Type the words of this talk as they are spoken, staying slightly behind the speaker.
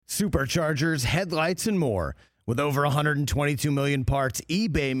superchargers, headlights, and more. With over 122 million parts,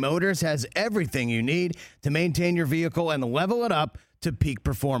 eBay Motors has everything you need to maintain your vehicle and level it up to peak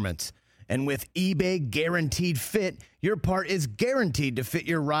performance. And with eBay Guaranteed Fit, your part is guaranteed to fit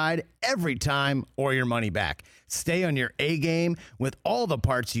your ride every time or your money back. Stay on your A-game with all the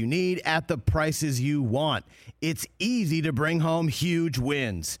parts you need at the prices you want. It's easy to bring home huge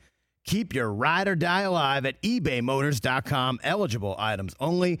wins. Keep your ride or die alive at ebaymotors.com. Eligible items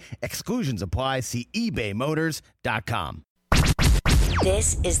only. Exclusions apply. See ebaymotors.com.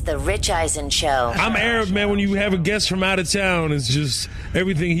 This is the Rich Eisen Show. I'm Arab, man. When you have a guest from out of town, it's just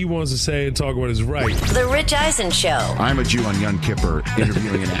everything he wants to say and talk about is right. The Rich Eisen Show. I'm a Jew on Yom Kippur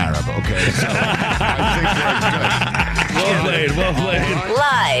interviewing an Arab, okay? So I think we're good. Well played.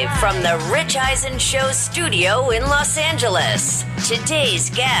 Live from the Rich Eisen Show studio in Los Angeles.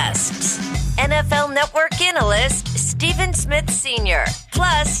 Today's guests, NFL Network analyst Stephen Smith Sr.,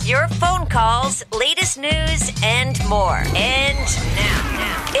 plus your phone calls, latest news, and more. And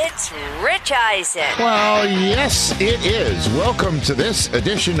now, it's Rich Eisen. Well, yes, it is. Welcome to this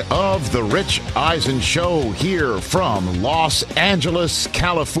edition of the Rich Eisen Show here from Los Angeles,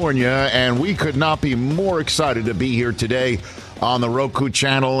 California, and we could not be more excited to be here today on the Roku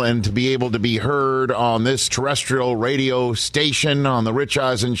channel and to be able to be heard on this terrestrial radio station on the Rich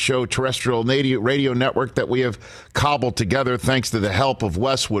Eisen Show terrestrial radio network that we have cobbled together thanks to the help of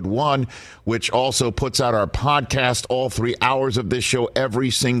Westwood One, which also puts out our podcast, all 3 hours of this show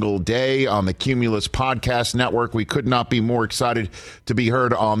every single day on the Cumulus Podcast Network. We could not be more excited to be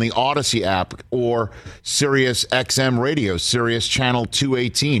heard on the Odyssey app or Sirius XM Radio, Sirius Channel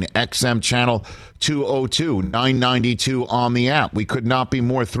 218, XM Channel 202, 992 on the app. We could not be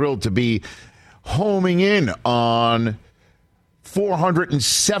more thrilled to be homing in on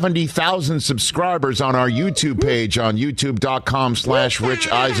 470,000 subscribers on our YouTube page on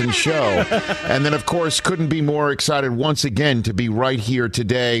youtube.com/Rich Eisen Show. And then, of course, couldn't be more excited once again to be right here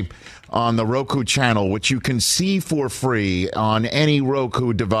today on the Roku channel, which you can see for free on any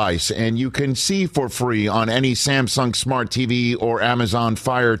Roku device, and you can see for free on any Samsung Smart TV or Amazon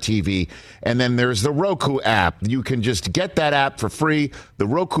Fire TV. And then there's the Roku app. You can just get that app for free. The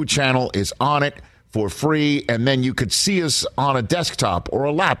Roku channel is on it for free, and then you could see us on a desktop or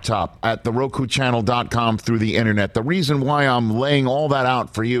a laptop at therokuchannel.com through the internet. The reason why I'm laying all that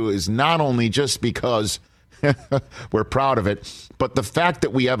out for you is not only just because we're proud of it, but the fact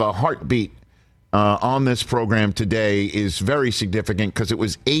that we have a heartbeat on this program today is very significant because it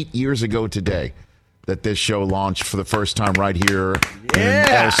was 8 years ago today that this show launched for the first time right here in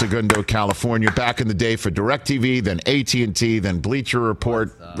El Segundo, California. Back in the day for DirecTV, then AT&T, then Bleacher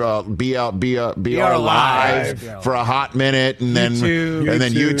Report, BR Live for a hot minute, and then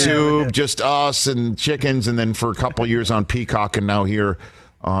YouTube, just us and chickens, and then for a couple years on Peacock, and now here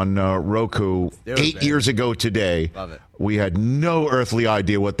on Roku. 8 years ago today. Love it. We had no earthly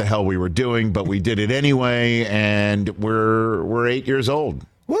idea what the hell we were doing, but we did it anyway, and we're 8 years old.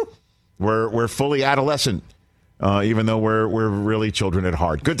 Woo! We're fully adolescent, even though we're really children at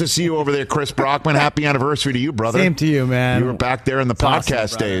heart. Good to see you over there, Chris Brockman. Happy anniversary to you, brother. Same to you, man. You were back there in the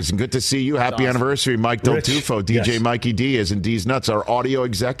podcast days, and good to see you. Happy anniversary, Mike Del Tufo, DJ Mikey D, as in D's Nuts, our audio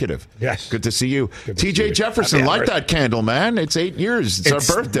executive. Yes. Good to see you. TJ Jefferson, light that candle, man. It's 8 years. It's our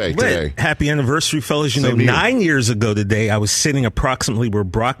birthday today. Happy anniversary, fellas. You know, 9 years ago today, I was sitting approximately where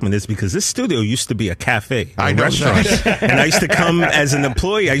Brockman is because this studio used to be a cafe, a restaurant. And I used to come as an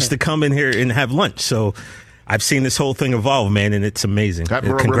employee. I used to come in here and have lunch. So I've seen this whole thing evolve, man, and it's amazing.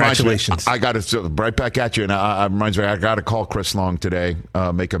 Congratulations. I got to right back at you, and it reminds me, I got to call Chris Long today,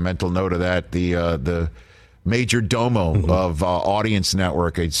 make a mental note of that. The major domo of Audience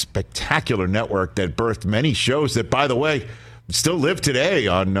Network, a spectacular network that birthed many shows that, by the way, still live today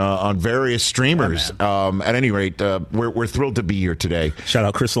on various streamers. At any rate, we're thrilled to be here today. Shout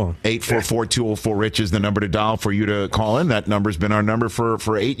out Chris Long. 844-204-RICH is the number to dial for you to call in. That number's been our number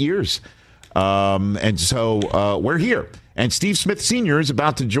for 8 years. And so we're here. And Steve Smith Sr. is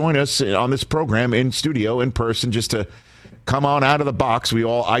about to join us on this program in studio, in person, just to come on out of the box. We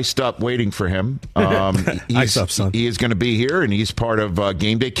all iced up waiting for him. Ice up, son. He is going to be here, and he's part of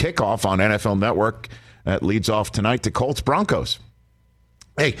Game Day Kickoff on NFL Network. That leads off tonight to Colts Broncos.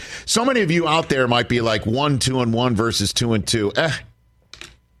 Hey, so many of you out there might be like 1-2-1 versus 2-2.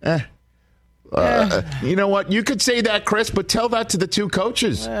 You know what? You could say that, Chris, but tell that to the two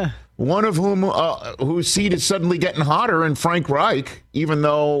coaches. One of whom whose seat is suddenly getting hotter, and Frank Reich, even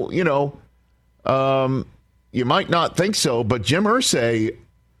though, you know, you might not think so, but Jim Irsay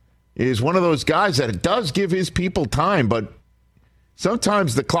is one of those guys that does give his people time, but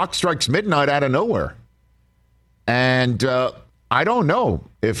sometimes the clock strikes midnight out of nowhere. And I don't know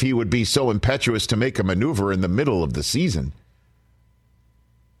if he would be so impetuous to make a maneuver in the middle of the season.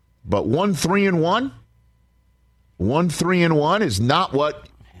 But 1-3-1? 1-3-1 is not what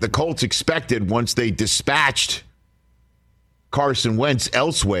the Colts expected once they dispatched Carson Wentz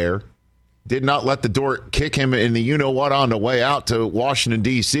elsewhere. Did not let the door kick him in the you-know-what on the way out to Washington,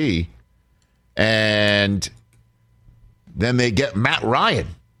 D.C. And then they get Matt Ryan.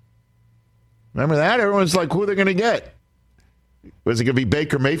 Remember that? Everyone's like, who are they going to get? Was it going to be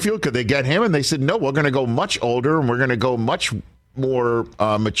Baker Mayfield? Could they get him? And they said, no, we're going to go much older and we're going to go much more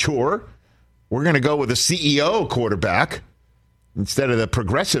mature. We're going to go with a CEO quarterback instead of the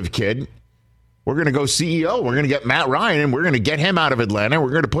progressive kid. We're going to go CEO. We're going to get Matt Ryan, and we're going to get him out of Atlanta.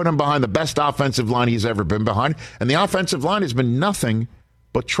 We're going to put him behind the best offensive line he's ever been behind. And the offensive line has been nothing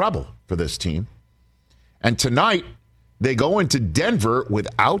but trouble for this team. And tonight, they go into Denver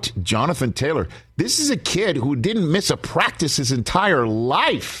without Jonathan Taylor. This is a kid who didn't miss a practice his entire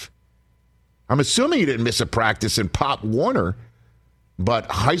life. I'm assuming he didn't miss a practice in Pop Warner,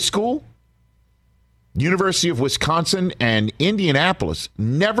 but high school, University of Wisconsin, and Indianapolis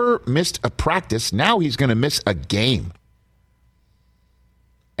never missed a practice. Now he's going to miss a game.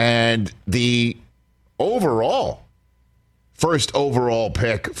 And the first overall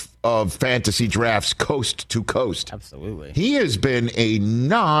pick of fantasy drafts coast to coast. Absolutely. He has been a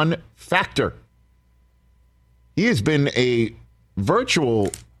non-factor. He has been a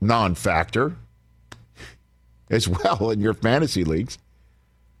virtual non-factor as well in your fantasy leagues.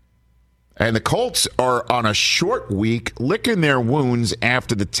 And the Colts are on a short week, licking their wounds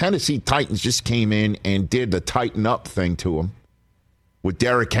after the Tennessee Titans just came in and did the tighten up thing to them with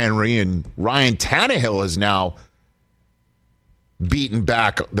Derrick Henry, and Ryan Tannehill has now beaten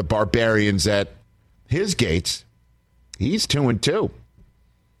back the Barbarians at his gates. He's 2-2.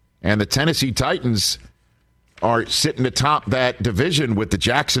 And the Tennessee Titans are sitting atop that division with the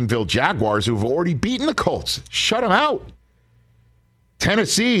Jacksonville Jaguars, who've already beaten the Colts. Shut them out.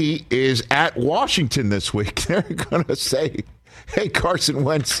 Tennessee is at Washington this week. They're going to say, hey, Carson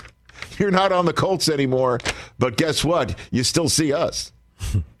Wentz, you're not on the Colts anymore, but guess what? You still see us.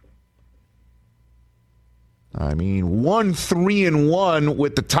 I mean, 1-3-1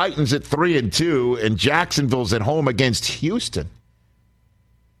 with the Titans at 3-2, and Jacksonville's at home against Houston,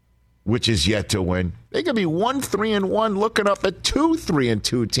 which is yet to win. They could be 1-3-1 looking up at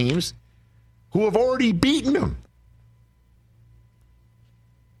 2-3-2 teams who have already beaten them.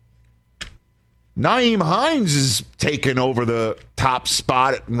 Nyheim Hines is taking over the top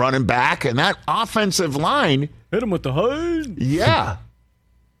spot at running back, and that offensive line. Hit him with the hood. Yeah.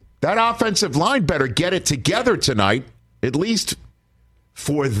 That offensive line better get it together tonight, at least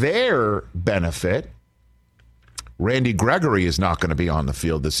for their benefit. Randy Gregory is not going to be on the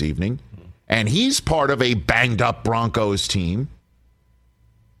field this evening, and he's part of a banged-up Broncos team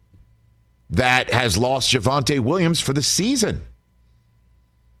that has lost Javonte Williams for the season.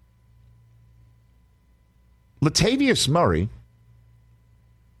 Latavius Murray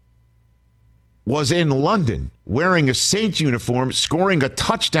was in London wearing a Saints uniform, scoring a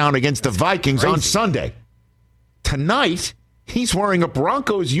touchdown against the Vikings on Sunday. Tonight, he's wearing a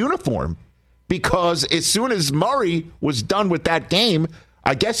Broncos uniform because as soon as Murray was done with that game,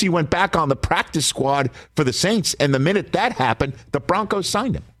 I guess he went back on the practice squad for the Saints, and the minute that happened, the Broncos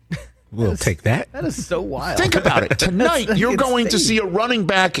signed him. We'll take that. That is so wild. Think about it. Tonight, you're going to see a running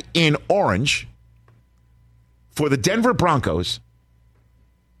back in orange for the Denver Broncos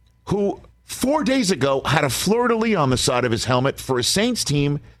who 4 days ago had a fleur-de-lis on the side of his helmet for a Saints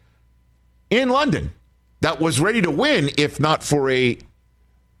team in London that was ready to win, if not for a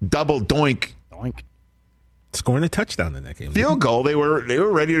double doink. Scoring a touchdown in that game. Field goal. They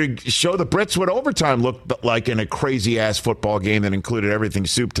were ready to show the Brits what overtime looked like in a crazy-ass football game that included everything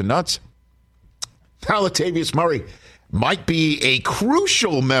soup to nuts. Now Latavius Murray might be a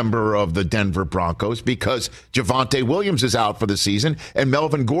crucial member of the Denver Broncos because Javonte Williams is out for the season and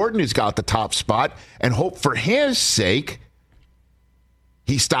Melvin Gordon has got the top spot, and hope for his sake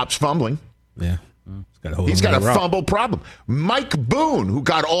he stops fumbling. Yeah. He's got a fumble problem. Mike Boone, who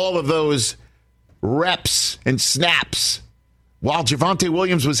got all of those reps and snaps while Javonte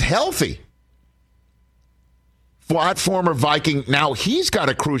Williams was healthy. Former Viking. Now he's got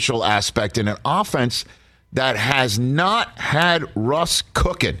a crucial aspect in an offense that has not had Russ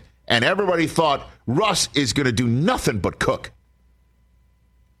cooking. And everybody thought Russ is going to do nothing but cook.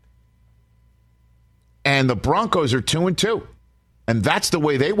 And the Broncos are 2-2. And that's the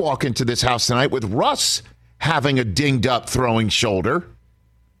way they walk into this house tonight, with Russ having a dinged-up throwing shoulder.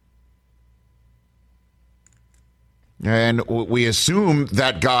 And we assume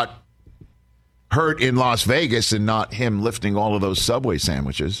that got Hurt in Las Vegas and not him lifting all of those Subway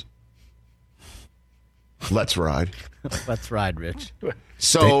sandwiches. Let's ride. Let's ride, Rich.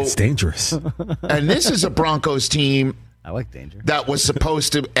 So it's dangerous. And this is a Broncos team. I like danger. That was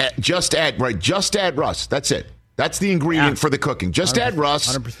supposed to just add Russ. That's it. That's the ingredient for the cooking. Just add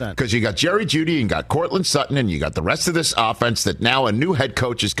Russ. 100%. Because you got Jerry Jeudy and you got Cortland Sutton and you got the rest of this offense that now a new head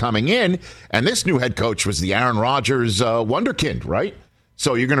coach is coming in. And this new head coach was the Aaron Rodgers wonderkind, right?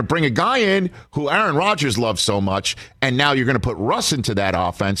 So you're going to bring a guy in who Aaron Rodgers loves so much, and now you're going to put Russ into that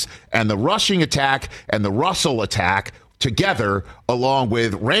offense, and the rushing attack and the Russell attack together, along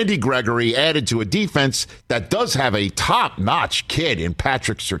with Randy Gregory added to a defense that does have a top-notch kid in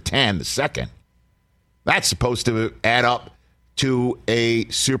Patrick Surtain II. That's supposed to add up to a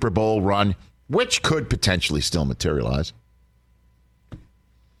Super Bowl run, which could potentially still materialize.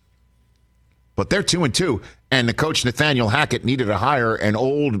 But they're 2-2, and the coach Nathaniel Hackett needed to hire an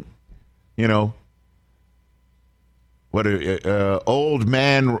old, old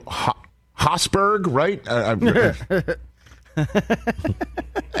man Hosberg, right?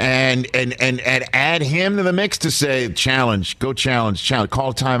 and add him to the mix to say challenge, call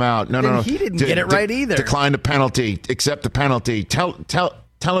timeout. No. He didn't get it right either. Decline the penalty, accept the penalty. Telling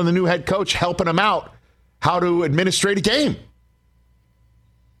the new head coach, helping him out how to administrate a game.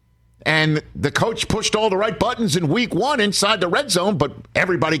 And the coach pushed all the right buttons in week one inside the red zone, but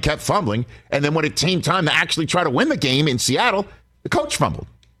everybody kept fumbling. And then when it came time to actually try to win the game in Seattle, the coach fumbled,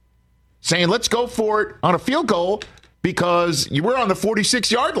 saying, let's go for it on a field goal because you were on the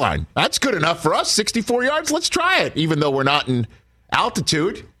 46-yard line. That's good enough for us, 64 yards. Let's try it, even though we're not in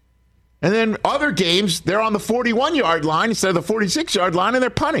altitude. And then other games, they're on the 41-yard line instead of the 46-yard line, and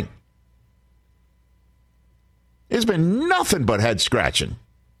they're punting. There's been nothing but head scratching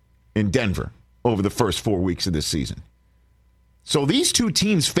in Denver over the first 4 weeks of this season. So these two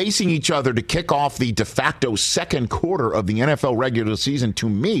teams facing each other to kick off the de facto second quarter of the NFL regular season, to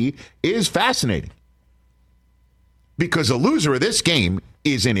me, is fascinating. Because the loser of this game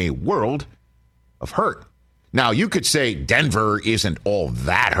is in a world of hurt. Now, you could say Denver isn't all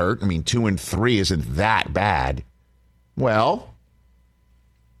that hurt. I mean, 2-3 isn't that bad. Well,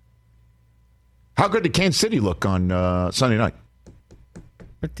 how good did Kansas City look on Sunday night?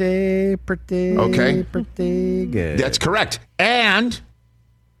 Pretty good. That's correct. And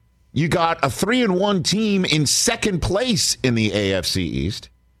you got a 3-1 team in second place in the AFC East.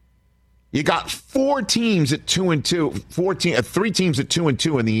 You got 4 teams at 2-2. 3 teams at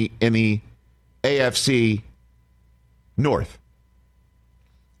 2-2 in the AFC North.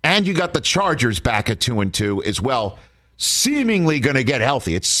 And you got the Chargers back at 2-2 as well, seemingly going to get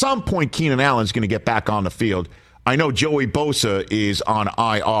healthy. At some point, Keenan Allen's going to get back on the field. I know Joey Bosa is on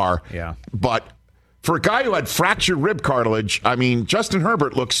IR. Yeah. But for a guy who had fractured rib cartilage, I mean, Justin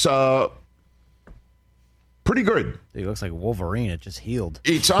Herbert looks pretty good. He looks like Wolverine. It just healed.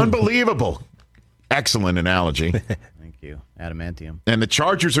 It's unbelievable. Excellent analogy. Thank you. Adamantium. And the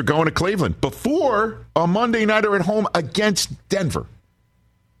Chargers are going to Cleveland before a Monday nighter at home against Denver.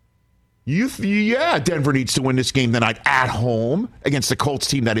 Denver needs to win this game tonight at home against the Colts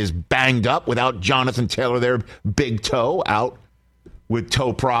team that is banged up without Jonathan Taylor, their big toe, out with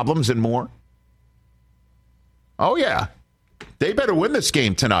toe problems and more. Oh, yeah. They better win this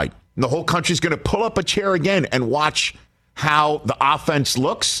game tonight. And the whole country's going to pull up a chair again and watch how the offense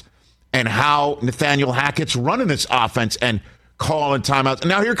looks and how Nathaniel Hackett's running this offense and calling timeouts. And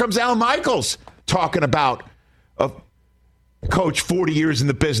now here comes Al Michaels talking about a coach 40 years in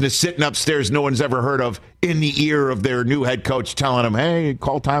the business sitting upstairs no one's ever heard of in the ear of their new head coach telling him, hey,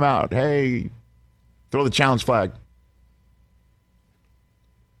 call timeout. Hey, throw the challenge flag.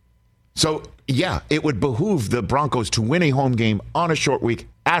 So, yeah, it would behoove the Broncos to win a home game on a short week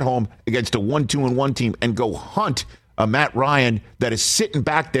at home against a 1-2-1 team and go hunt a Matt Ryan that is sitting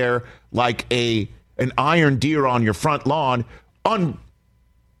back there like an iron deer on your front lawn,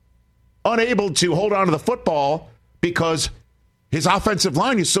 unable to hold on to the football because his offensive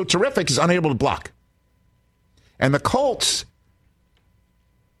line is so terrific, he's unable to block. And the Colts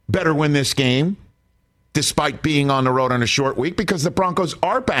better win this game despite being on the road on a short week because the Broncos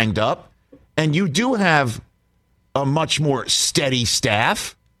are banged up and you do have a much more steady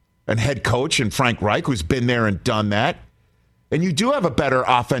staff and head coach and Frank Reich, who's been there and done that. And you do have a better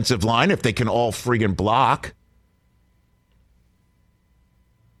offensive line if they can all friggin' block.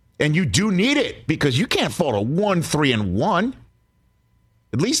 And you do need it because you can't fall to 1-3-1.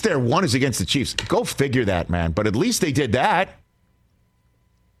 At least their one is against the Chiefs. Go figure that, man. But at least they did that.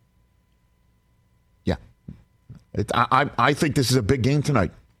 Yeah. I think this is a big game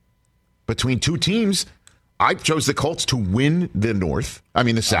tonight. Between two teams, I chose the Colts to win the North. I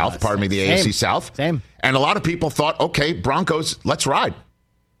mean, the South, the AFC South. Same. And a lot of people thought, okay, Broncos, let's ride.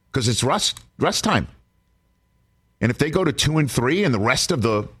 Because it's rest time. And if they go to 2-3 and the rest of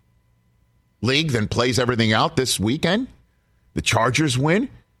the league then plays everything out this weekend, the Chargers win.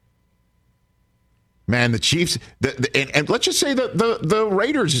 Man, the Chiefs, and let's just say the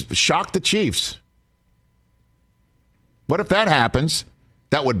Raiders shocked the Chiefs. What if that happens?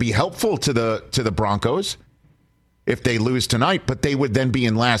 That would be helpful to the Broncos if they lose tonight, but they would then be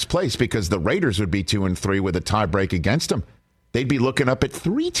in last place because the Raiders would be 2-3 with a tie break against them. They'd be looking up at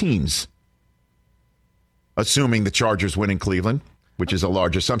 3 teams, assuming the Chargers win in Cleveland, which is a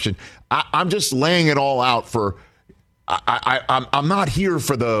large assumption. I'm just laying it all out for. I'm not here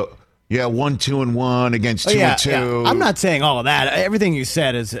for the 1-2-1 against 2-2. Yeah. I'm not saying all of that. Everything you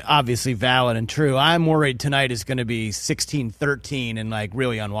said is obviously valid and true. I'm worried tonight is going to be 16-13 and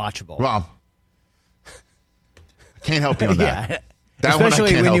really unwatchable. Well, I can't help you on that. Yeah. That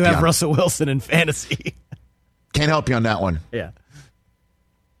especially one when you have on. Russell Wilson in fantasy. Can't help you on that one. Yeah.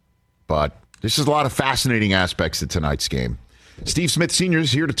 But this is a lot of fascinating aspects of tonight's game. Steve Smith Sr.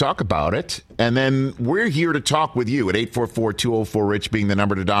 is here to talk about it. And then we're here to talk with you at 844-204-RICH being the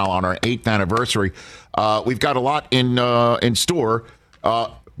number to dial on our 8th anniversary. We've got a lot in store.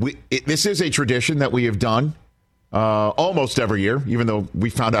 This is a tradition that we have done almost every year, even though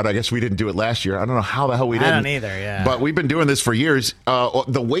we found out, I guess we didn't do it last year. I don't know how the hell we didn't. I don't either, yeah. But we've been doing this for years.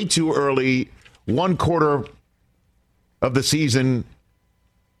 The way too early, 1 quarter of the season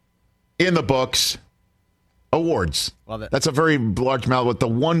in the books. Awards. Love it. That's a very large mouth with the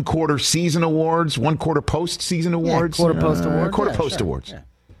 1 quarter season awards, 1 quarter post-season awards. Quarter post awards. Quarter post awards. Yeah.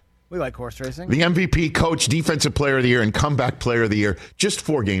 We like horse racing. The MVP, coach, defensive player of the year, and comeback player of the year. Just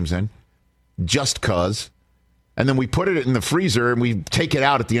 4 games in. Just cause. And then we put it in the freezer and we take it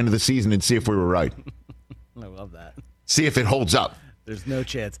out at the end of the season and see if we were right. I love that. See if it holds up. There's no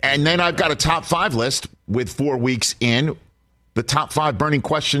chance. And then I've got a top 5 list with 4 weeks in. The top 5 burning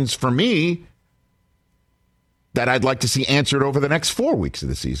questions for me that I'd like to see answered over the next 4 weeks of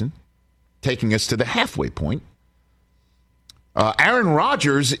the season, taking us to the halfway point. Aaron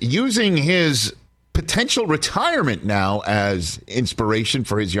Rodgers using his potential retirement now as inspiration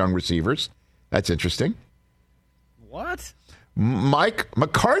for his young receivers. That's interesting. What? Mike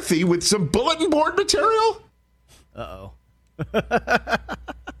McCarthy with some bulletin board material? Uh-oh.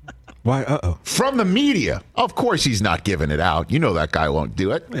 Why, uh-oh? From the media. Of course he's not giving it out. You know that guy won't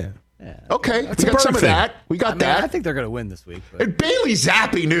do it. Yeah. Okay, That's we a got some of bird thing. that. We got that. I think they're going to win this week. But... And Bailey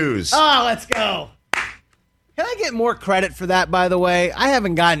Zappi news. Oh, let's go. Can I get more credit for that, by the way? I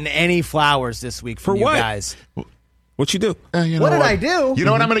haven't gotten any flowers this week from For what? you guys. What you do? What did I do? You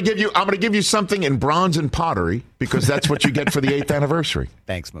know what I'm going to give you? I'm going to give you something in bronze and pottery because that's what you get for the 8th anniversary.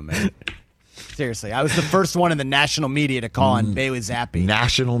 Thanks, my man. Seriously, I was the first one in the national media to call on Bailey Zappi.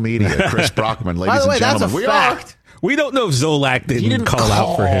 National media, Chris Brockman, ladies By the way, and gentlemen. that's a fact. We don't know if Zolak didn't call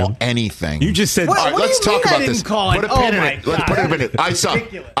out for him. Anything. You just said, What- All right, what do let's you mean talk I about didn't this. call Put it? a pin Oh in my it. Let's God. put a pin in it. Ice up.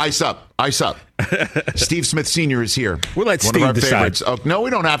 Ridiculous. Ice up. Ice up. Steve Smith Sr. is here. We'll let One Steve of our decide. favorites. Oh, no,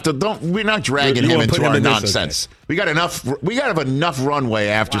 we don't have to. We're not dragging You him wanna put into him our in this? nonsense. We got enough. We got to have enough runway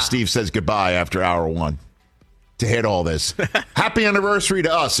after Steve says goodbye after hour 1 to hit all this. Happy anniversary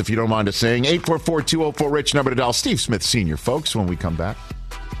to us, if you don't mind us saying. 844-204-RICH, number to dial. Steve Smith Sr., folks, when we come back.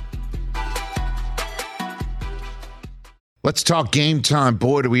 Let's talk Game Time.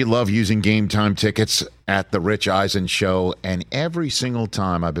 Boy, do we love using Game Time tickets at the Rich Eisen Show. And every single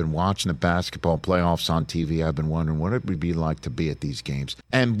time I've been watching the basketball playoffs on TV, I've been wondering what it would be like to be at these games.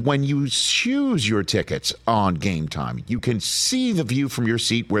 And when you choose your tickets on Game Time, you can see the view from your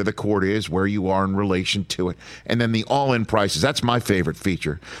seat where the court is, where you are in relation to it. And then the all-in prices. That's my favorite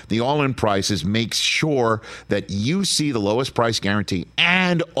feature. The all-in prices makes sure that you see the lowest price guarantee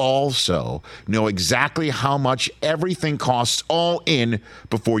and also know exactly how much everything costs all in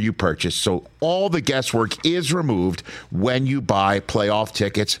before you purchase. So all the guesswork is removed when you buy playoff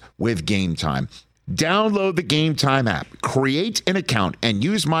tickets with Game Time. Download the Game Time app, create an account, and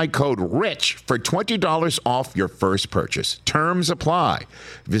use my code RICH for $20 off your first purchase. Terms apply.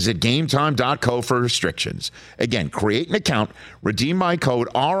 Visit GameTime.co for restrictions. Again, create an account, redeem my code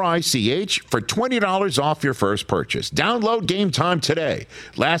RICH for $20 off your first purchase. Download Game Time today.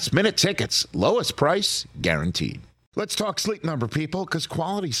 Last minute tickets, lowest price guaranteed. Let's talk Sleep Number, people, because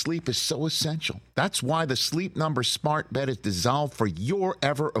quality sleep is so essential. That's why the Sleep Number Smart Bed is designed for your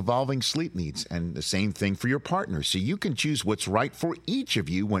ever-evolving sleep needs, and the same thing for your partner, so you can choose what's right for each of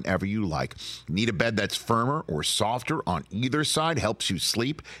you whenever you like. Need a bed that's firmer or softer on either side, helps you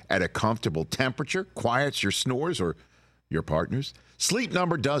sleep at a comfortable temperature, quiets your snores, or your partner's? Sleep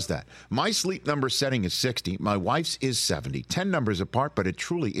Number does that. My Sleep Number setting is 60. My wife's is 70. 10 numbers apart, but it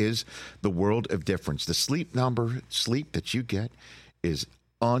truly is the world of difference. The Sleep Number sleep that you get is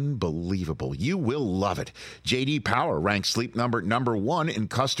unbelievable. You will love it. J.D. Power ranks Sleep Number number 1 in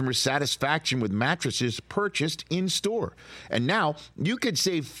customer satisfaction with mattresses purchased in store. And now you could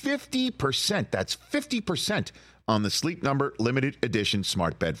save 50%. That's 50% on the Sleep Number limited edition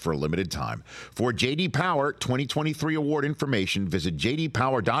smart bed for a limited time. For J.D. Power 2023 award information, visit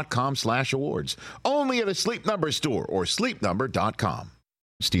jdpower.com/awards. Only at a Sleep Number store or sleepnumber.com.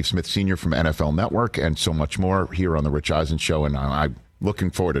 Steve Smith Sr. from NFL Network and so much more here on the Rich Eisen Show. And I'm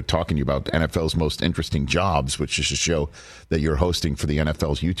looking forward to talking to you about NFL's most interesting jobs, which is a show that you're hosting for the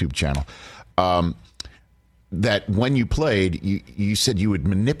NFL's YouTube channel. That when you played, you said you would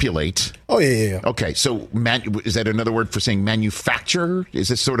manipulate. Oh, yeah. Okay, so is that another word for saying manufacture? Is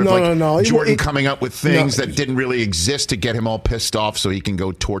this sort of no. Jordan coming up with things that didn't really exist to get him all pissed off so he can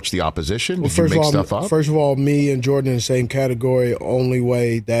go torch the opposition? Did you make stuff up? First of all, me and Jordan in the same category. Only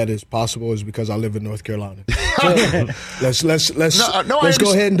way that is possible is because I live in North Carolina. Let's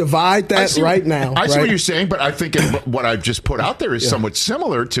go ahead and divide that right now. I see what you're saying, but I think what I've just put out there is somewhat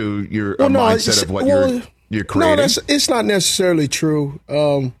similar to your mindset of what you're creating. No, it's not necessarily true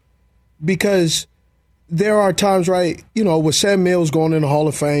because there are times, right, with Sam Mills going in the Hall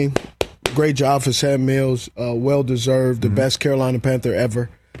of Fame, great job for Sam Mills, well-deserved, the best Carolina Panther ever.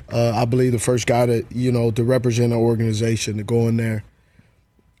 I believe the first guy to represent our organization to go in there.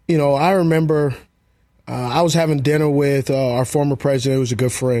 I remember I was having dinner with our former president, who was a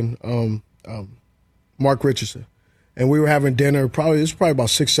good friend, Mark Richardson. And we were having dinner. It was probably about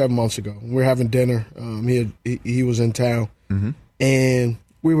 6-7 months ago. We were having dinner. He was in town, and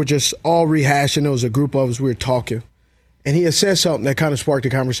we were just all rehashing. There was a group of us. We were talking, and he had said something that kind of sparked the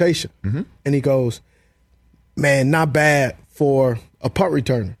conversation. And he goes, "Man, not bad for a punt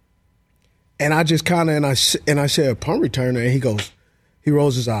returner." And I just kind of and I said, "A punt returner?" And he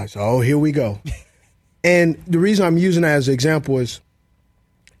rolls his eyes. Oh, here we go. And the reason I'm using that as an example is,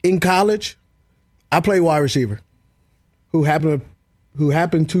 in college, I played wide receiver. Who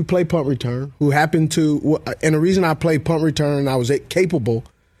happened to play punt return, and the reason I played punt return and I was capable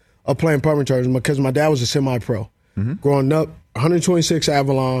of playing punt returns because my dad was a semi-pro. Growing up, 126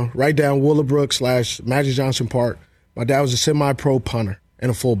 Avalon, right down Willowbrook / Magic Johnson Park, my dad was a semi-pro punter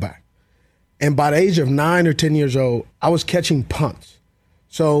and a fullback. And by the age of 9 or 10 years old, I was catching punts.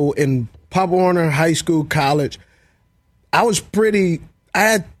 So in Pop Warner, high school, college, I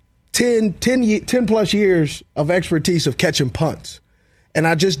had 10 plus years of expertise of catching punts. And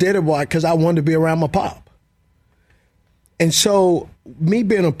I just did it because I wanted to be around my pop. And so me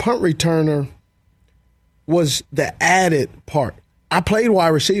being a punt returner was the added part. I played wide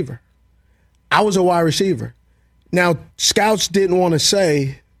receiver. I was a wide receiver. Now, scouts didn't want to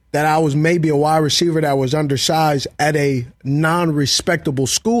say that I was maybe a wide receiver that was undersized at a non-respectable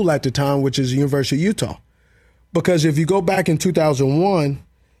school at the time, which is the University of Utah. Because if you go back in 2001,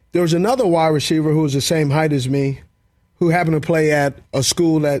 there was another wide receiver who was the same height as me, who happened to play at a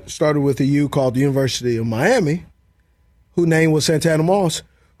school that started with a U called the University of Miami, whose name was Santana Moss,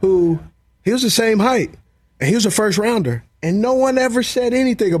 he was the same height, and he was a first rounder, and no one ever said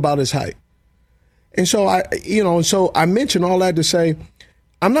anything about his height. And so I mentioned all that to say,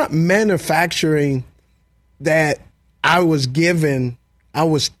 I'm not manufacturing that I was given,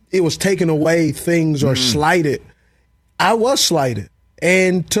 it was taken away things or slighted. I was slighted.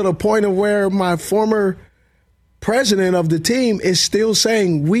 And to the point of where my former president of the team is still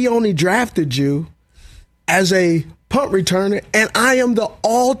saying, we only drafted you as a punt returner, and I am the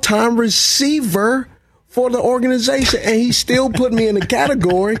all-time receiver for the organization. And he still put me in the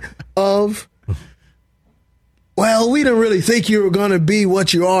category of, well, we didn't really think you were going to be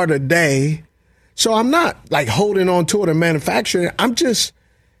what you are today. So I'm not like holding on to it and manufacturing.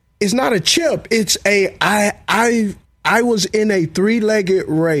 It's not a chip. It's I was in a 3-legged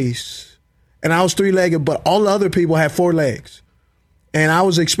race, and I was 3-legged, but all the other people had 4 legs. And I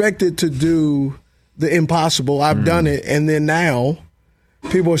was expected to do the impossible. I've done it. And then now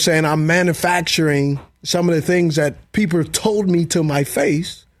people are saying I'm manufacturing some of the things that people told me to my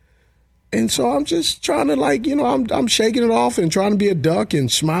face. And so I'm just trying to I'm shaking it off and trying to be a duck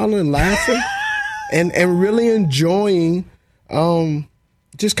and smiling and laughing and really enjoying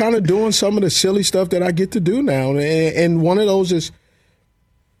just kind of doing some of the silly stuff that I get to do now. And one of those is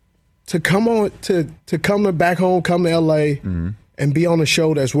to come back home, come to LA and be on a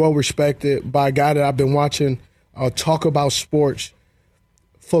show that's well respected by a guy that I've been watching talk about sports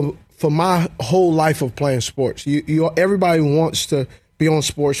for my whole life of playing sports. Everybody wants to be on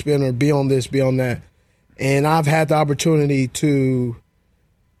SportsSpin or be on this, be on that. And I've had the opportunity to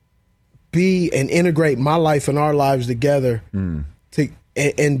be and integrate my life and our lives together and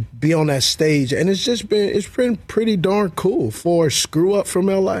be on that stage. And it's been pretty darn cool for a screw up from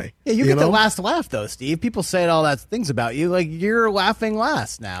LA. Yeah, you get the last laugh though, Steve. People say all that things about you. Like, you're laughing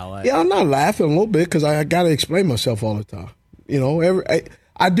last now. Yeah, I'm not laughing a little bit because I got to explain myself all the time.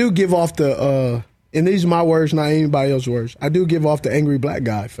 I do give off the, and these are my words, not anybody else's words. I do give off the angry black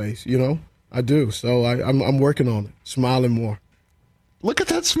guy face, I do. So I'm working on it, smiling more. Look at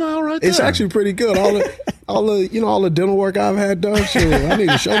that smile right there. It's actually pretty good. All the dental work I've had done. Sure, I need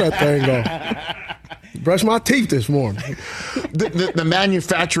to show that thing off. Brush my teeth this morning. The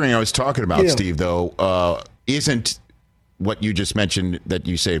manufacturing I was talking about, Steve, though, isn't what you just mentioned, that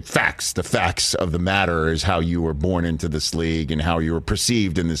you say facts. The facts of the matter is how you were born into this league and how you were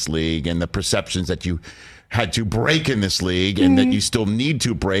perceived in this league and the perceptions that you had to break in this league and that you still need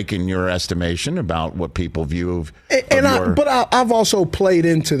to break in your estimation about what people view of But I've also played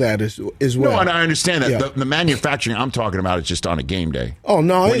into that as well. No, and I understand that. Yeah. The manufacturing I'm talking about is just on a game day. Oh,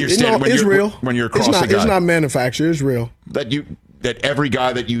 no, it's real. When you're across the guy. It's not manufactured. It's real. That every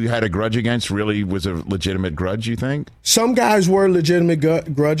guy that you had a grudge against really was a legitimate grudge, you think? Some guys were legitimate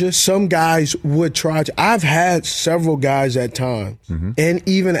grudges. Some guys would try to. I've had several guys at times, and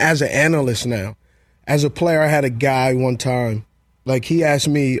even as an analyst now. As a player, I had a guy one time, like he asked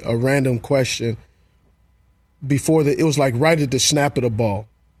me a random question before it was like right at the snap of the ball.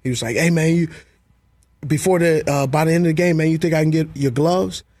 He was like, "Hey man, by the end of the game, man, you think I can get your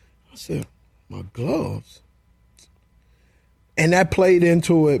gloves?" I said, "My gloves?" And that played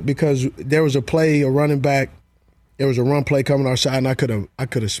into it because there was a running back, there was a run play coming our side, and I could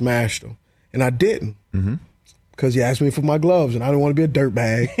have smashed him, and I didn't. Because he asked me for my gloves, and I didn't want to be a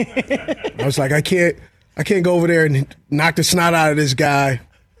dirtbag. I was like, I can't go over there and knock the snot out of this guy.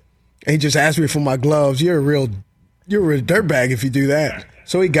 And he just asked me for my gloves. You're a real dirtbag if you do that.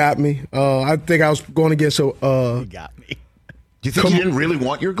 So he got me. I think I was going against he got me. Do you think he didn't really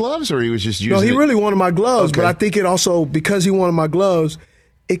want your gloves, or he was just using? No, he really wanted my gloves, but I think it also, because he wanted my gloves,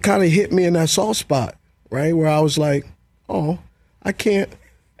 it kind of hit me in that soft spot, right, where I was like, oh, I can't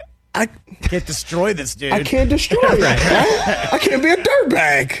destroy this dude. I can't destroy him. Right? I can't be a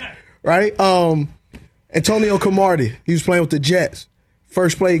dirtbag, right? Antonio Cromartie, he was playing with the Jets.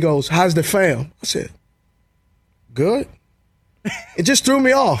 First play, he goes, "How's the fam?" I said, "Good." It just threw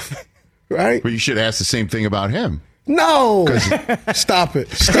me off, right? But you should ask the same thing about him. No, stop it,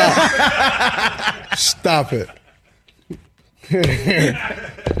 stop it. He's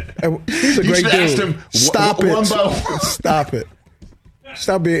a great dude. Stop it.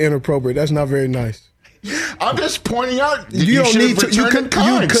 Stop being inappropriate. That's not very nice. I'm just pointing out. You don't need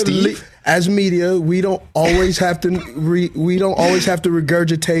to. Steve. As media, we don't always have to. We don't always have to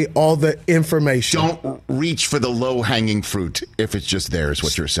regurgitate all the information. Don't reach for the low-hanging fruit if it's just there. Is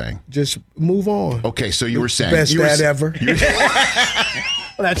what you're saying. Just move on. Okay, so you were saying best dad ever. Well,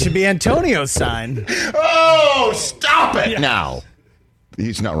 that should be Antonio's sign. Oh, stop it now.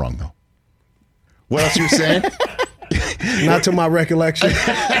 He's not wrong though. What else you were saying? Not to my recollection.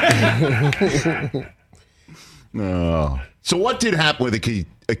 No. So what did happen with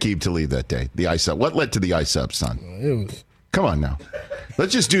Aqib Talib that day? The ice up. What led to the ice up, son? Come on now.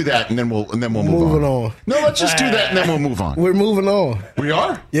 Let's just do that and then we'll move on. No, let's just do that and then we'll move on. We're moving on. We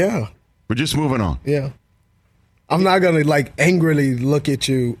are? Yeah. We're just moving on. Yeah. I'm not gonna angrily look at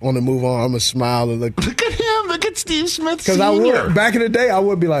you on the move on. I'm gonna smile and look. Look at him. Look at Steve Smith. Because I would back in the day, I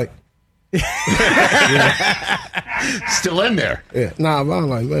would be like. Still in there. Yeah. Nah, I'm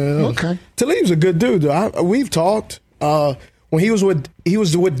like, man. Okay. Talib's a good dude, though. We've talked. When he was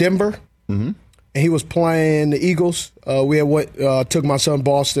with Denver, and he was playing the Eagles. We had took my son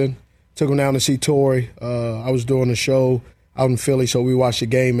Boston, took him down to see Torrey. I was doing a show out in Philly, so we watched the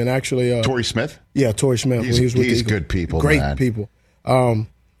game. And actually, Torrey Smith. Yeah, Torrey Smith. He's good people. Great people. And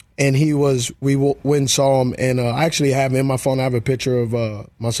we went and saw him, and I actually have in my phone. I have a picture of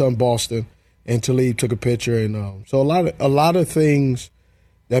my son Boston, and Talib took a picture, and so a lot of things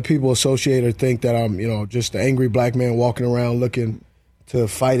that people associate or think that I'm, just an angry black man walking around looking to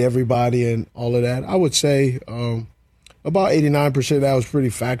fight everybody and all of that. I would say about 89% of that was pretty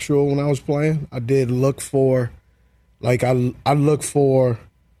factual when I was playing. I did look for, I look for,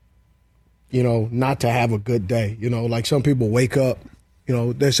 not to have a good day. Like some people wake up.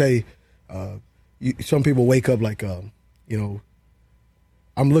 They say some people wake up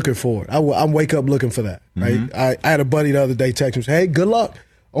I'm looking for it. I wake up looking for that, right? I had a buddy the other day text me, say, "Hey, good luck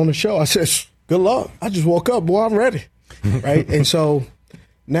on the show." I said, "Good luck. I just woke up, boy. I'm ready," right? And so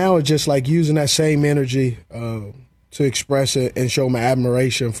now it's just like using that same energy to express it and show my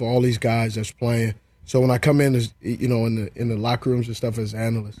admiration for all these guys that's playing So when I come in, as in the locker rooms and stuff as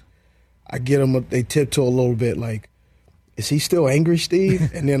analyst, I get them. They tiptoe a little bit, like, "Is he still angry,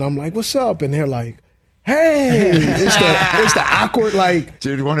 Steve?" And then I'm like, "What's up?" And they're like, "Hey!" It's the awkward, like.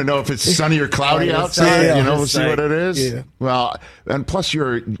 Do you want to know if it's sunny or cloudy outside? Yeah, we'll see what it is. Yeah. Well, and plus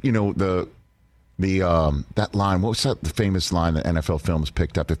you're, that line. What was that? The famous line that NFL Films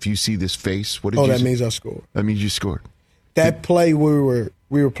picked up. If you see this face, what did you say? That means I scored. That means you scored. That play we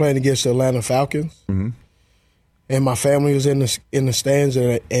were playing against the Atlanta Falcons, and my family was in the stands,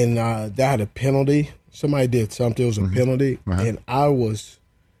 and that had a penalty. Somebody did something. It was a penalty, and I was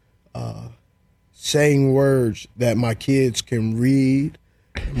saying words that my kids can read.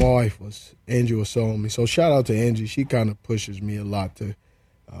 My wife Angie was showing me. So shout out to Angie. She kind of pushes me a lot to.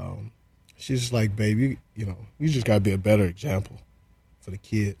 She's just like, "Baby, you just got to be a better example for the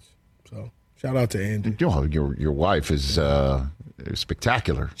kids." So. Shout out to Andy. Your wife is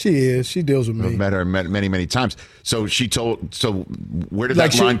spectacular. She is. She deals with me. I've met her many, many times. So where did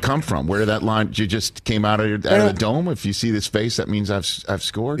that line come from? Where did that line? You just came out of the dome? If you see this face, that means I've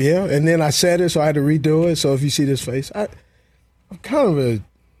scored? Yeah, and then I said it, so I had to redo it. So if you see this face, I'm kind of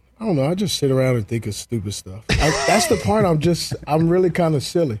I don't know, I just sit around and think of stupid stuff. That's the part I'm really kind of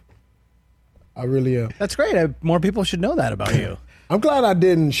silly. I really am. That's great. More people should know that about you. I'm glad I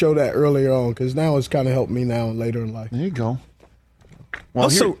didn't show that earlier on, because now it's kind of helped me now and later in life. There you go. Well,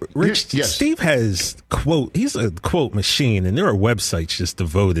 also, Rich, Steve has he's a quote machine, and there are websites just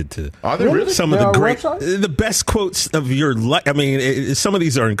devoted to some of the best quotes of your life. I mean, some of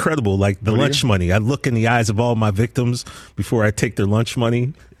these are incredible, like the lunch money. I look in the eyes of all my victims before I take their lunch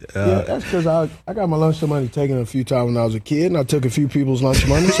money. That's because I got my lunch money taken a few times when I was a kid, and I took a few people's lunch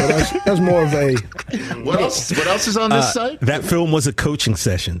money, so that's more of a... What else is on this site? That film was a coaching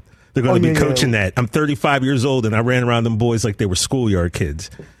session. They're going to be coaching that. I'm 35 years old, and I ran around them boys like they were schoolyard kids.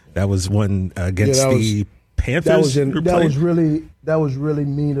 That was one against the Panthers. That was really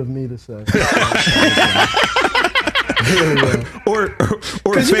mean of me to say.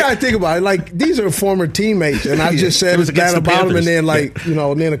 Because you gotta think about it. Like, these are former teammates, and I just said that about them, and then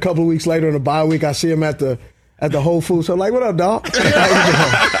and then a couple of weeks later in the bye week, I see them at the Whole Foods. So I'm like, "What up, dog?"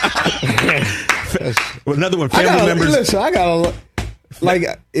 Another one. Family members. Listen, I gotta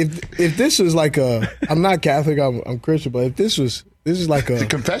if this was like I'm not Catholic, I'm Christian, but if this is like a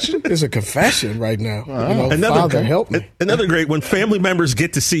confession. It's a confession right now. Wow. Father, help me. Another great one. Family members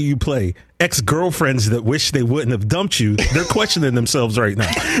get to see you play. Ex-girlfriends that wish they wouldn't have dumped you, they're questioning themselves right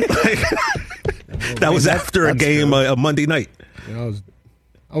now. That was after a game, a Monday night. I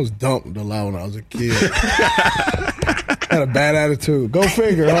was dumped a lot when I was a kid. Had a bad attitude. Go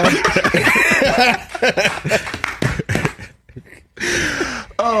figure, huh?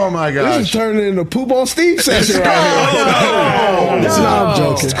 Oh my gosh! This is turning into Poop on Steve session right here. No, I'm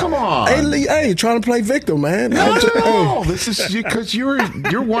joking. Come on. Hey, trying to play victim, man. No. This is because you're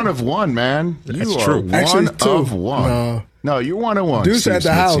one of one, man. You are one of one. No, you're one of one. Deuce at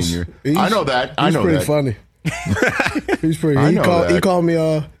the house. I know that. He's pretty funny. He's pretty. He called me.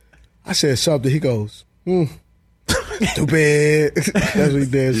 I said something. He goes, "Stupid." That's what he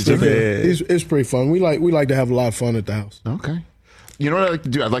did. Stupid. It's pretty fun. We like to have a lot of fun at the house. Okay. You know what I'd like to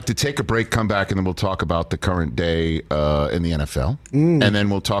do? I'd like to take a break, come back, and then we'll talk about the current day in the NFL. And then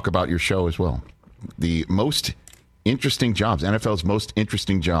we'll talk about your show as well. The most interesting jobs, NFL's most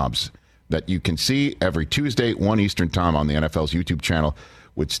interesting jobs that you can see every Tuesday, 1 Eastern time on the NFL's YouTube channel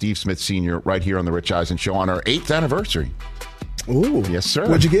with Steve Smith Sr. right here on The Rich Eisen Show on our 8th anniversary. Ooh. Yes, sir.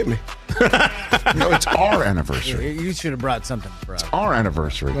 What'd you get me? No, it's our anniversary. You should have brought something for us. It's our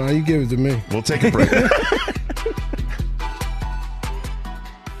anniversary. No, you give it to me. We'll take a break.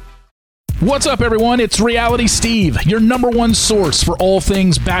 What's up, everyone? It's Reality Steve, your number one source for all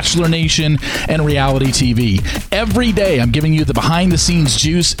things Bachelor Nation and reality TV. Every day, I'm giving you the behind-the-scenes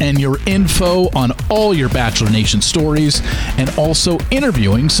juice and your info on all your Bachelor Nation stories, and also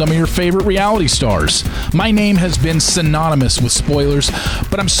interviewing some of your favorite reality stars. My name has been synonymous with spoilers,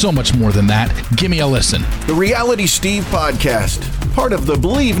 but I'm so much more than that. Give me a listen. The Reality Steve Podcast, part of the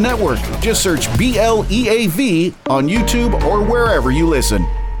Believe Network. Just search BLEAV on YouTube or wherever you listen.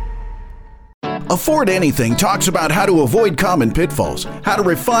 Afford Anything talks about how to avoid common pitfalls, how to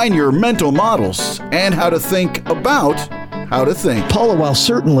refine your mental models, and how to think about how to think. Paula, while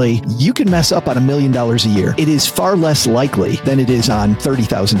certainly you can mess up on $1 million a year, it is far less likely than it is on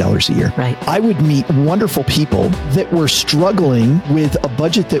 $30,000 a year. Right. I would meet wonderful people that were struggling with a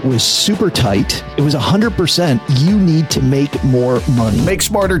budget that was super tight. It was 100% you need to make more money. Make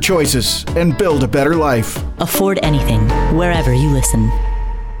smarter choices and build a better life. Afford Anything, wherever you listen.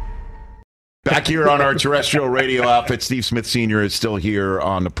 Back here on our terrestrial radio outfit, Steve Smith Sr. is still here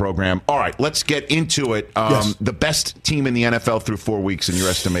on the program. All right, let's get into it. Yes. The best team in the NFL through 4 weeks, in your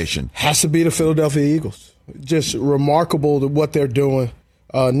estimation? Has to be the Philadelphia Eagles. Just remarkable what they're doing.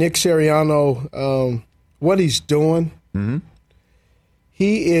 Nick Sirianno, what he's doing,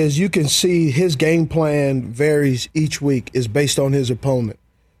 he is, you can see his game plan varies each week is based on his opponent.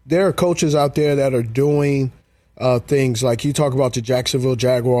 There are coaches out there that are doing things like you talk about the Jacksonville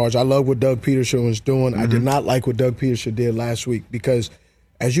Jaguars. I love what Doug Peterson was doing. I did not like what Doug Peterson did last week because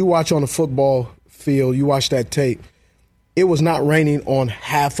as you watch on the football field, you watch that tape, it was not raining on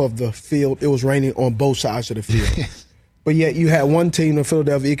half of the field. It was raining on both sides of the field. But yet you had one team, the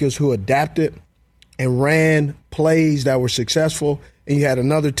Philadelphia Eagles, who adapted and ran plays that were successful, and you had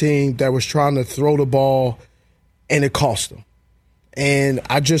another team that was trying to throw the ball, and it cost them. And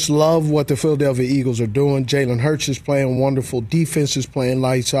I just love what the Philadelphia Eagles are doing. Jalen Hurts is playing wonderful. Defense is playing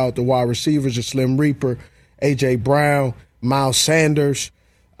lights out. The wide receivers are Slim Reaper, A.J. Brown, Miles Sanders.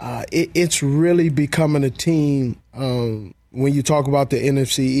 It's really becoming a team. When you talk about the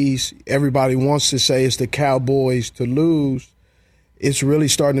NFC East, everybody wants to say it's the Cowboys to lose. It's really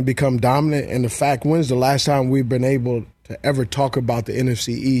starting to become dominant. And the fact, when's the last time we've been able to ever talk about the NFC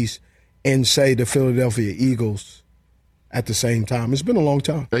East and say the Philadelphia Eagles at the same time? It's been a long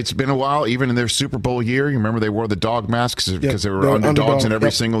time. It's been a while, even in their Super Bowl year. You remember they wore the dog masks because they were underdogs in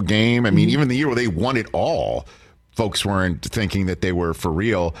every single game. I mean, even the year where they won it all, folks weren't thinking that they were for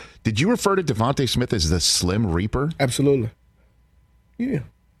real. Did you refer to Devontae Smith as the Slim Reaper? Absolutely. Yeah.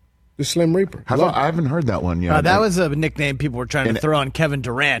 The Slim Reaper. I haven't heard that one yet. That was a nickname people were trying to throw on Kevin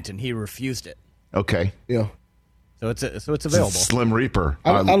Durant, and he refused it. Okay. Yeah. So it's available. Slim Reaper.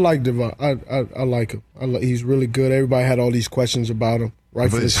 I like Devon. I like him. He's really good. Everybody had all these questions about him.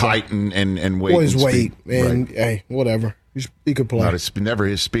 Right, with his height and weight. Well, his weight. Speed. And, right. hey, whatever. He could play. Never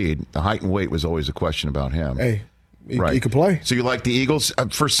his speed. The height and weight was always a question about him. Hey, he could play. So you like the Eagles?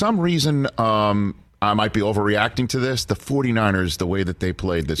 For some reason, I might be overreacting to this. The 49ers, the way that they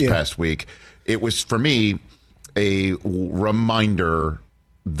played this past week, it was, for me, a reminder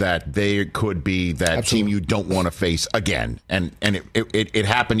that they could be that team you don't want to face again. And it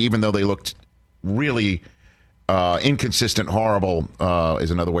happened even though they looked really inconsistent, horrible, is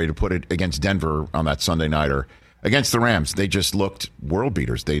another way to put it, against Denver on that Sunday nighter. Against the Rams, they just looked world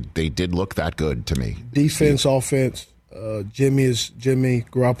beaters. They did look that good to me. Defense, offense. Jimmy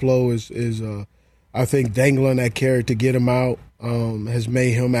Garoppolo is I think dangling that carrot to get him out has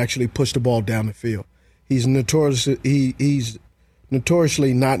made him actually push the ball down the field. He's notoriously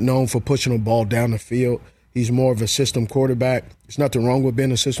not known for pushing the ball down the field. He's more of a system quarterback. There's nothing wrong with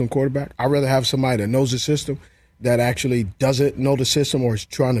being a system quarterback. I'd rather have somebody that knows the system that actually doesn't know the system or is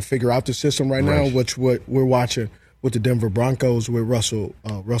trying to figure out the system right now, which what we're watching with the Denver Broncos with Russell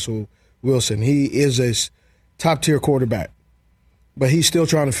Wilson. He is a top-tier quarterback, but he's still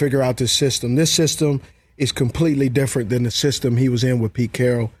trying to figure out this system. This system is completely different than the system he was in with Pete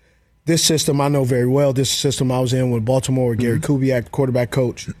Carroll. This system I know very well. This system I was in with Baltimore, Gary Kubiak, quarterback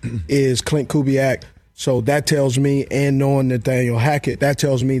coach, is Clint Kubiak. So that tells me, and knowing Nathaniel Hackett, that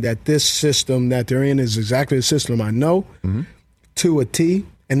tells me that this system that they're in is exactly the system I know to a T.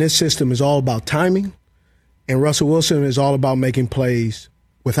 And this system is all about timing. And Russell Wilson is all about making plays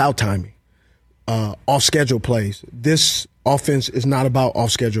without timing, off-schedule plays. This offense is not about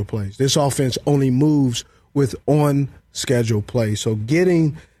off-schedule plays. This offense only moves with on-schedule plays. So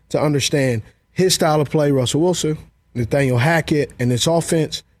getting to understand his style of play, Russell Wilson, Nathaniel Hackett, and this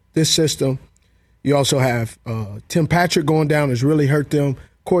offense, this system. You also have Tim Patrick going down has really hurt them.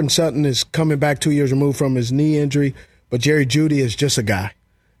 Courtland Sutton is coming back 2 years removed from his knee injury, but Jerry Jeudy is just a guy.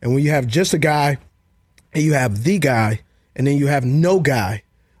 And when you have just a guy, and you have the guy, and then you have no guy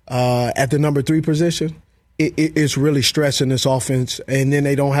at the number 3 position, it's really stressing this offense. And then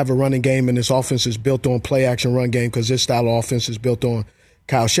they don't have a running game, and this offense is built on play-action run game because this style of offense is built on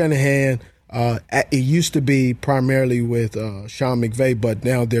Kyle Shanahan. It used to be primarily with Sean McVay, but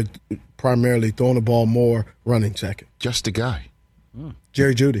now they're primarily throwing the ball more, running second. Just a guy.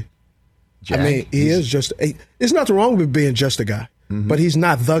 Jerry Jeudy. I mean, he's just – there's nothing wrong with being just a guy, but he's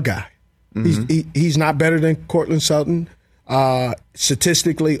not the guy. He's not better than Courtland Sutton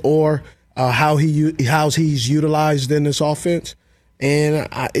statistically or how he's utilized in this offense. And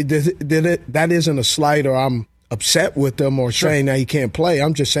that isn't a slight or I'm upset with them or saying that he can't play.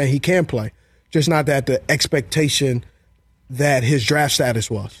 I'm just saying he can play, just not that the expectation that his draft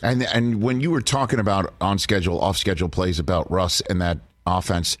status was. And when you were talking about on-schedule, off-schedule plays about Russ and that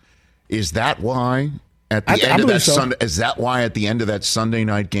offense, is that why at the end of that Sunday? Is that why at the end of that Sunday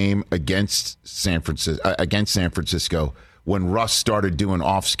night game against San Francisco, when Russ started doing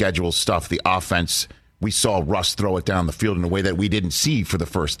off-schedule stuff, the offense, we saw Russ throw it down the field in a way that we didn't see for the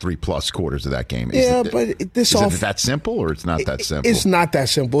first 3+ quarters of that game. But it that simple, or it's not that simple? It's not that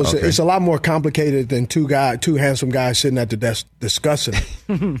simple. It's a lot more complicated than two handsome guys sitting at the desk discussing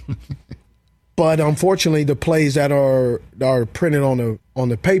it. But unfortunately, the plays that are printed on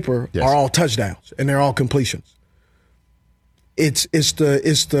the paper are all touchdowns, and they're all completions. It's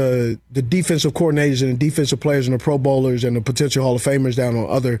the defensive coordinators and the defensive players and the Pro Bowlers and the potential Hall of Famers down on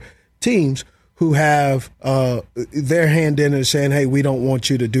other teams who have their hand in it saying, hey, we don't want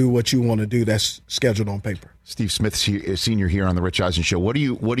you to do what you want to do that's scheduled on paper. Steve Smith, Senior here on the Rich Eisen Show. What are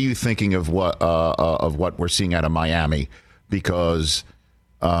you thinking of what we're seeing out of Miami? Because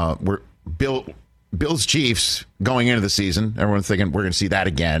Bills Chiefs going into the season, everyone's thinking we're going to see that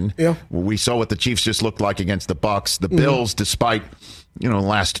again. Yeah. We saw what the Chiefs just looked like against the Bucs. The Bills, despite the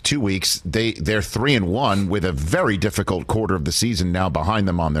last 2 weeks, they're 3-1 with a very difficult quarter of the season now behind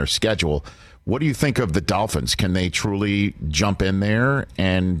them on their schedule. What do you think of the Dolphins? Can they truly jump in there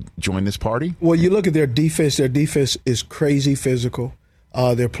and join this party? Well, you look at their defense. Their defense is crazy physical.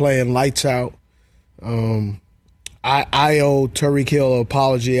 They're playing lights out. I owe Tyreek Hill an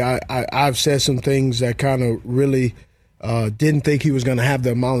apology. I've said some things that kind of really didn't think he was going to have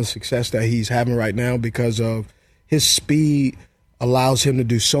the amount of success that he's having right now because of his speed allows him to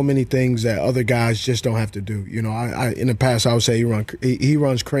do so many things that other guys just don't have to do. I in the past I would say he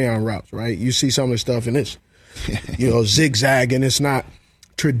runs crayon routes, right? You see some of the stuff and it's zigzag and it's not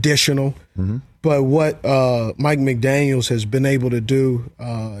traditional. Mm-hmm. But what Mike McDaniels has been able to do,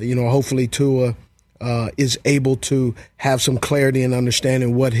 hopefully Tua is able to have some clarity and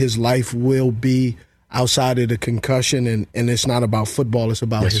understanding what his life will be outside of the concussion, and it's not about football. It's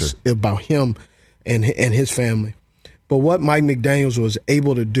about about him and his family. But what Mike McDaniels was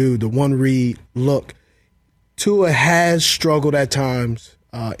able to do, the one read look, Tua has struggled at times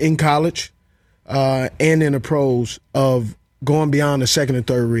in college and in the pros of going beyond the second and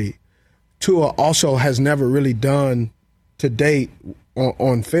third read. Tua also has never really done to date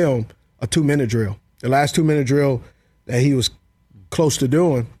on film a 2-minute drill. The last 2-minute drill that he was close to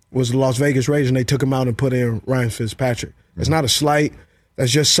doing was the Las Vegas Raiders, and they took him out and put in Ryan Fitzpatrick. It's not a slight.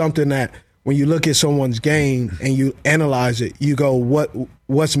 That's just something that when you look at someone's game and you analyze it, you go,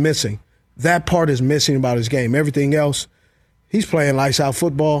 what's missing? That part is missing about his game. Everything else, he's playing lights out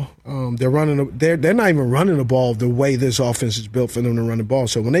football. They're not even running the ball the way this offense is built for them to run the ball.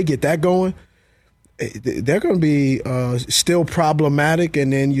 So when they get that going, they're going to be still problematic.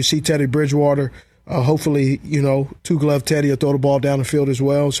 And then you see Teddy Bridgewater. Hopefully, two-glove Teddy will throw the ball down the field as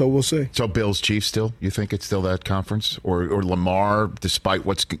well, so we'll see. So Bills Chiefs still? You think it's still that conference? Or Lamar, despite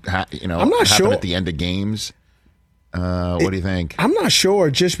what's I'm not sure. At the end of games? What do you think? I'm not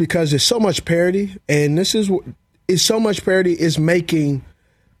sure just because there's so much parity, and it's so much parity is making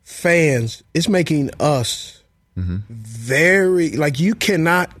fans, it's making us very, you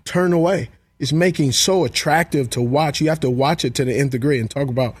cannot turn away. It's making so attractive to watch. You have to watch it to the nth degree and talk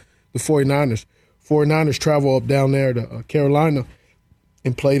about the 49ers. 49ers travel up down there to Carolina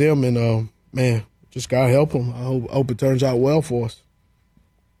and play them, and just God help them. I hope it turns out well for us.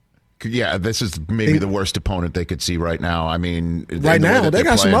 Yeah, this is maybe the worst opponent they could see right now. I mean, they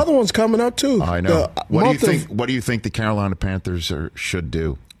got some other ones coming up too. I know. What do you think the Carolina Panthers should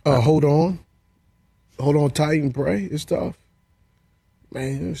do? Hold on tight and pray. It's tough,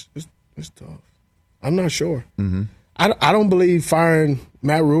 man. It's tough. I'm not sure. Mm-hmm. I don't believe firing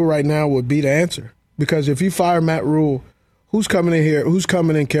Matt Rule right now would be the answer. Because if you fire Matt Rule, who's coming in here? Who's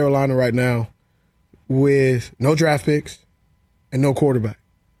coming in Carolina right now with no draft picks and no quarterback?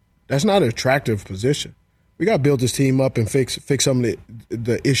 That's not an attractive position. We got to build this team up and fix some of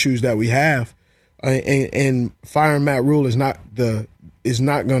the issues that we have. And firing Matt Rule is not going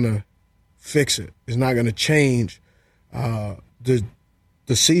to fix it. It's not going to change the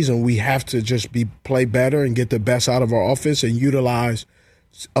season. We have to just play better and get the best out of our offense and utilize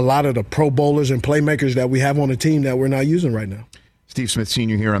a lot of the Pro Bowlers and playmakers that we have on the team that we're not using right now. Steve Smith,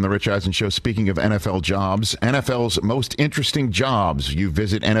 Senior here on the Rich Eisen Show. Speaking of NFL jobs, NFL's most interesting jobs. You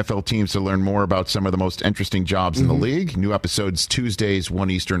visit NFL teams to learn more about some of the most interesting jobs in the league. New episodes Tuesdays, 1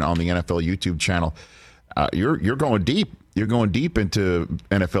 Eastern on the NFL YouTube channel. You're going deep. You're going deep into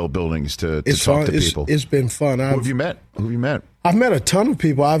NFL buildings to talk to people. It's been fun. Who have you met? I've met a ton of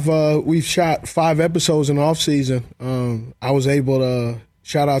people. We've shot 5 episodes in the off season. I was able to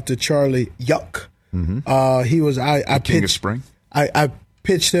shout out to Charlie Yuck. Mm-hmm. He was I King of Spring. I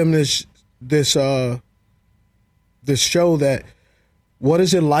pitched him this show that what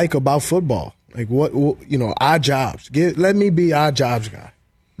is it like about football? Like what odd jobs. Let me be odd jobs guy.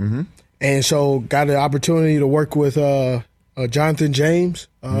 Mm-hmm. And so got the opportunity to work with Jonathan James,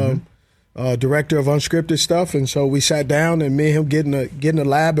 director of unscripted stuff, and so we sat down and me and him get in the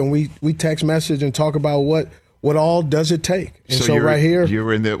lab and we text message and talk about what all does it take. And so right here you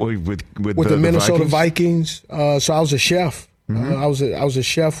were in the with the Minnesota Vikings. So I was a chef. I was a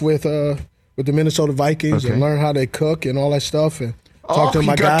chef with the Minnesota Vikings and learned how they cook and all that stuff and talked to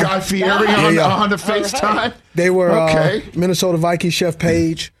my guy. Guy Fieri on the FaceTime. They were Minnesota Vikings chef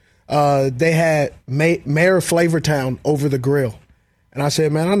Paige. They had Mayor of Flavortown over the grill. And I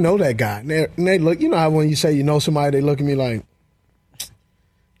said, man, I know that guy. And they look, you know how when you say you know somebody, they look at me like,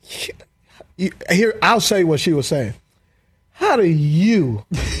 here, I'll say what she was saying. How do you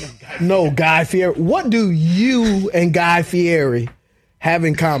know Guy Fieri? What do you and Guy Fieri have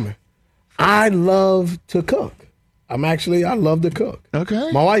in common? I love to cook. I love to cook.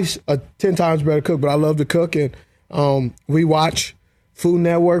 Okay. My wife's a 10 times better cook, but I love to cook. And we watch Food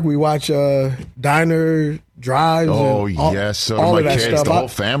Network. We watch Diner Drives. Oh, and yes. So all my of that kids, stuff. the whole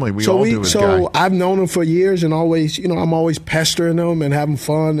family, we all do it. So I've known him for years and always, I'm always pestering him and having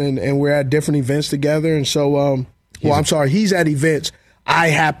fun. And we're at different events together. And so, he's at events. I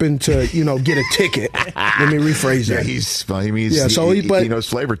happen to, get a ticket. Let me rephrase that. He knows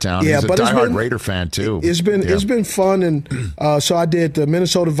Flavortown. He's a diehard Raider fan too. It's been fun, and so I did the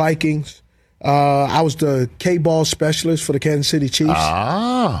Minnesota Vikings. I was the K-ball specialist for the Kansas City Chiefs.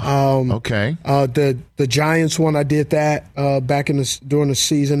 Okay. The Giants one, I did that back during the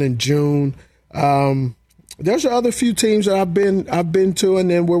season in June. There's other few teams that I've been to, and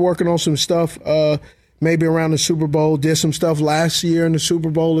then we're working on some stuff. Maybe around the Super Bowl. Did some stuff last year in the Super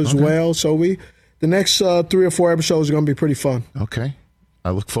Bowl as well. So the next 3 or 4 episodes are going to be pretty fun. Okay.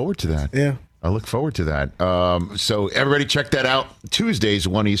 I look forward to that. Yeah. I look forward to that. So everybody check that out. Tuesdays,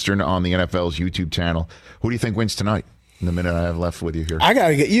 1 Eastern on the NFL's YouTube channel. Who do you think wins tonight? In the minute I have left with you here.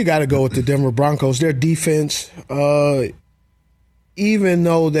 You got to go with the Denver Broncos. Their defense, even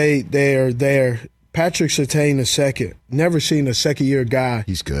though they're there, Patrick Surtain II, never seen a second-year guy.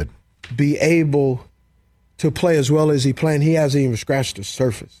 He's good. Be able to play as well as he playing. He hasn't even scratched the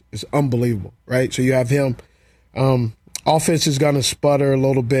surface. It's unbelievable, right? So you have him. Offense is going to sputter a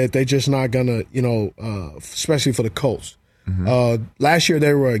little bit. They're just not going to, especially for the Colts. Last year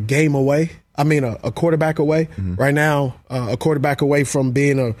they were a game away. A quarterback away. Right now, a quarterback away from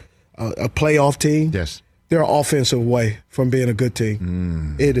being a playoff team. Yes. They're offensive way from being a good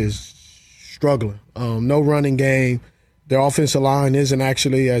team. It is struggling. No running game. Their offensive line isn't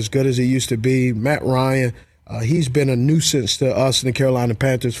actually as good as it used to be. Matt Ryan, he's been a nuisance to us and the Carolina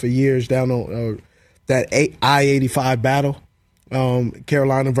Panthers for years down on that I-85 battle,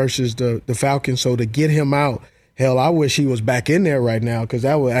 Carolina versus the Falcons. So to get him out, hell, I wish he was back in there right now because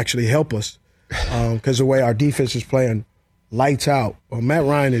that would actually help us because the way our defense is playing, lights out. Matt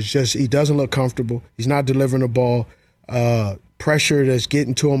Ryan he doesn't look comfortable. He's not delivering the ball. Pressure that's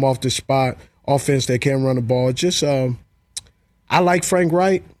getting to him off the spot. Offense, they can't run the ball. I like Frank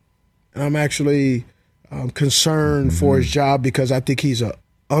Wright, and I'm actually concerned for his job because I think he's an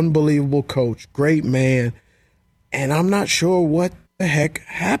unbelievable coach, great man, and I'm not sure what the heck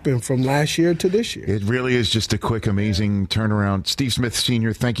happened from last year to this year. It really is just a quick, amazing turnaround. Steve Smith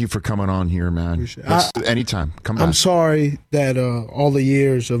Sr., thank you for coming on here, man. Anytime. Come back. I'm sorry that all the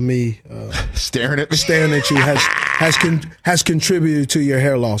years of me staring at you has contributed to your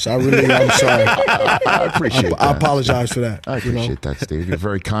hair loss. I'm sorry. I appreciate that. I apologize for that. I appreciate that, Steve. You're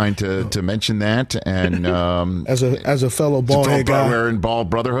very kind to mention that. And as a fellow bald-head guy. We're in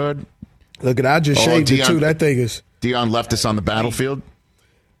bald brotherhood. Look at I just shaved it, too. That thing is... Dion left us on the battlefield.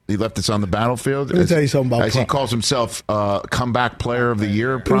 He left us on the battlefield. Let me tell you something about Prime. As he calls himself comeback player of the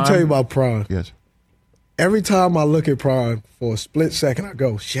year, Prime. Let me tell you about Prime. Yes. Every time I look at Prime for a split second, I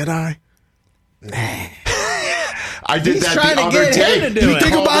go, should I? Nah. I did that the other day. You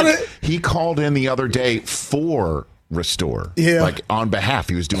think about it? He called in the other day for Restore. Yeah. Like on behalf.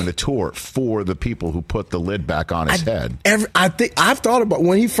 He was doing a tour for the people who put the lid back on his head. I've thought about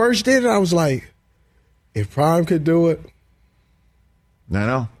when he first did it, I was like, if Prime could do it, I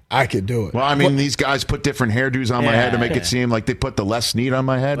know. I could do it. Well, these guys put different hairdos on my head to make it seem like they put the Les Snead on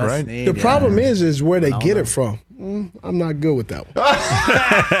my head, right? The problem is where they get it from. I'm not good with that one.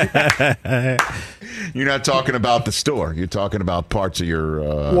 You're not talking about the store. You're talking about parts of your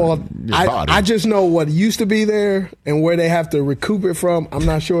body. I just know what used to be there and where they have to recoup it from. I'm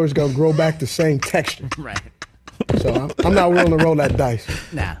not sure it's going to grow back the same texture. Right. So I'm not willing to roll that dice.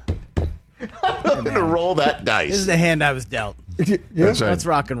 Nah. I'm going to roll that dice. This is the hand I was dealt. Yeah. That's right. Let's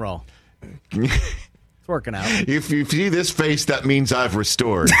rock and roll. It's working out. If you see this face, that means I've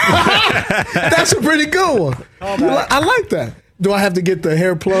restored. That's a pretty good one. I like that. Do I have to get the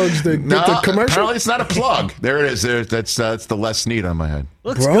hair plugs to get the commercial? Apparently it's not a plug. There it is. That's the less need on my head.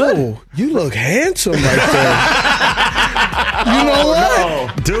 Looks Bro, good. you look handsome right there. You know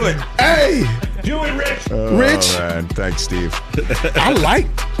what? No. Do it. Hey, Do it, Rich. Oh, Rich. Man. Thanks, Steve. I like.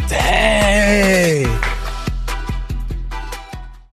 Hey.